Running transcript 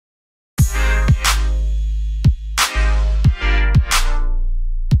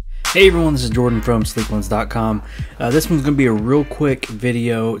Hey everyone, this is Jordan from Sleeklens.com. This one's going to be a real quick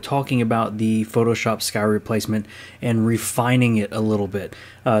video talking about the Photoshop sky replacement and refining it a little bit.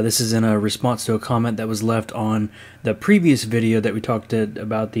 This is in a response to a comment that was left on the previous video that we talked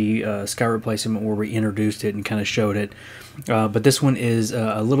about the sky replacement, where we introduced it and kind of showed it. But this one is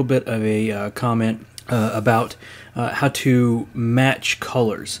a little bit of a comment about how to match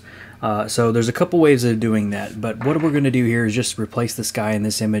colors. So there's a couple ways of doing that, but what we're going to do here is just replace the sky in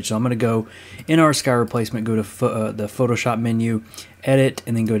this image. So I'm going to go in our sky replacement, go to the Photoshop menu, edit,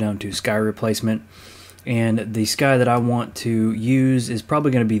 and then go down to sky replacement. And the sky that I want to use is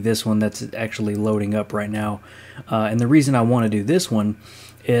probably going to be this one that's actually loading up right now. And the reason I want to do this one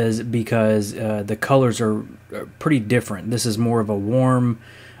is because the colors are pretty different. This is more of a warm,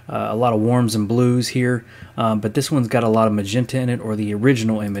 a lot of warms and blues here, but this one's got a lot of magenta in it, or the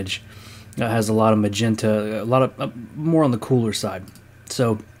original image has a lot of magenta, a lot of more on the cooler side.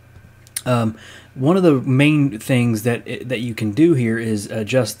 So one of the main things that you can do here is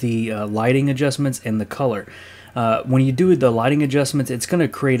adjust the lighting adjustments and the color. When you do the lighting adjustments, it's going to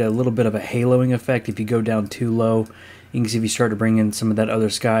create a little bit of a haloing effect. If you go down too low, you can see if you start to bring in some of that other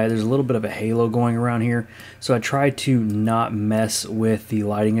sky, there's a little bit of a halo going around here. So I try to not mess with the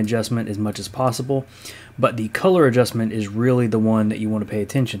lighting adjustment as much as possible, but the color adjustment is really the one that you want to pay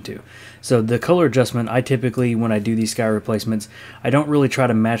attention to. So the color adjustment, I typically, when I do these sky replacements, I don't really try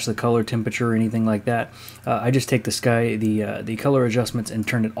to match the color temperature or anything like that. I just take the color adjustments and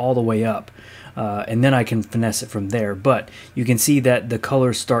turn it all the way up, and then I can finesse it from there. But you can see that the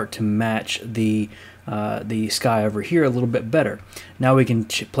colors start to match the sky over here a little bit better. Now we can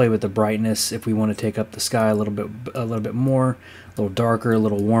play with the brightness if we want to take up the sky a little bit more, a little darker, a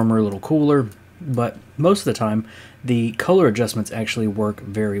little warmer, a little cooler. But most of the time, the color adjustments actually work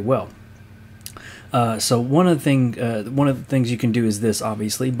very well. So one of the things you can do is this,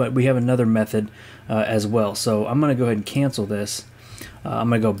 obviously, but we have another method as well. So I'm going to go ahead and cancel this. I'm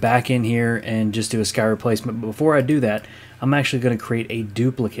going to go back in here and just do a sky replacement. But before I do that, I'm actually going to create a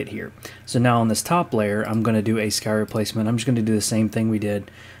duplicate here. So now on this top layer, I'm going to do a sky replacement. I'm just going to do the same thing we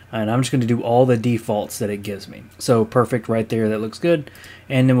did, and I'm just going to do all the defaults that it gives me. So perfect right there, that looks good.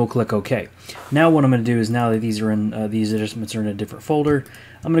 And then we'll click OK. Now what I'm going to do is, now that these are in these adjustments are in a different folder,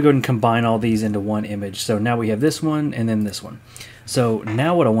 I'm going to go ahead and combine all these into one image. So now we have this one and then this one. So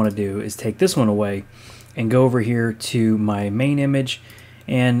now what I want to do is take this one away and go over here to my main image,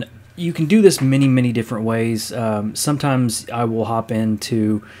 and you can do this many different ways. Sometimes I will hop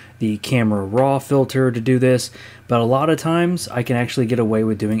into the camera raw filter to do this, but a lot of times I can actually get away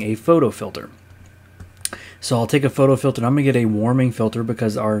with doing a photo filter. So I'll take a photo filter and I'm going to get a warming filter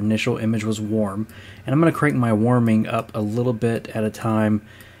because our initial image was warm, and I'm going to crank my warming up a little bit at a time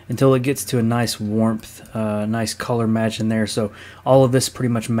until it gets to a nice warmth, nice color match in there. So all of this pretty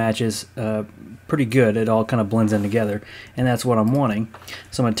much matches pretty good. It all kind of blends in together, and that's what I'm wanting.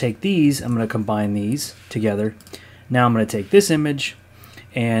 So I'm going to take these, I'm going to combine these together. Now I'm going to take this image,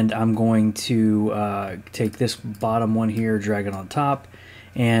 and I'm going to take this bottom one here, drag it on top,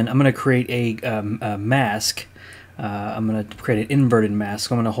 and I'm going to create a mask. I'm going to create an inverted mask.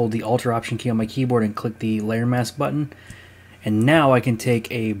 So I'm going to hold the Alt or Option key on my keyboard and click the Layer Mask button. And now I can take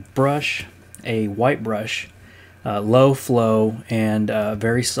a brush, a white brush, low flow and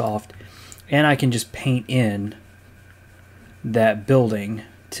very soft, and I can just paint in that building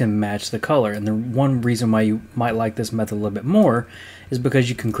to match the color. And the one reason why you might like this method a little bit more is because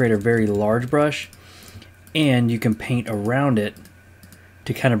you can create a very large brush and you can paint around it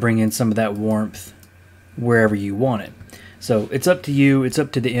to kind of bring in some of that warmth wherever you want it. So it's up to you, it's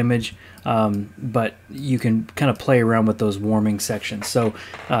up to the image, but you can kind of play around with those warming sections. So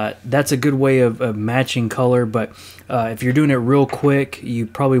that's a good way of matching color, but if you're doing it real quick, you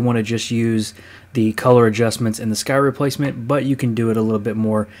probably want to just use the color adjustments and the sky replacement, but you can do it a little bit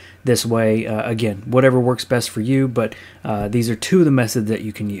more this way. Again, whatever works best for you, but these are two of the methods that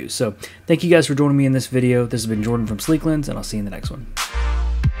you can use. So thank you guys for joining me in this video. This has been Jordan from Sleeklens, and I'll see you in the next one.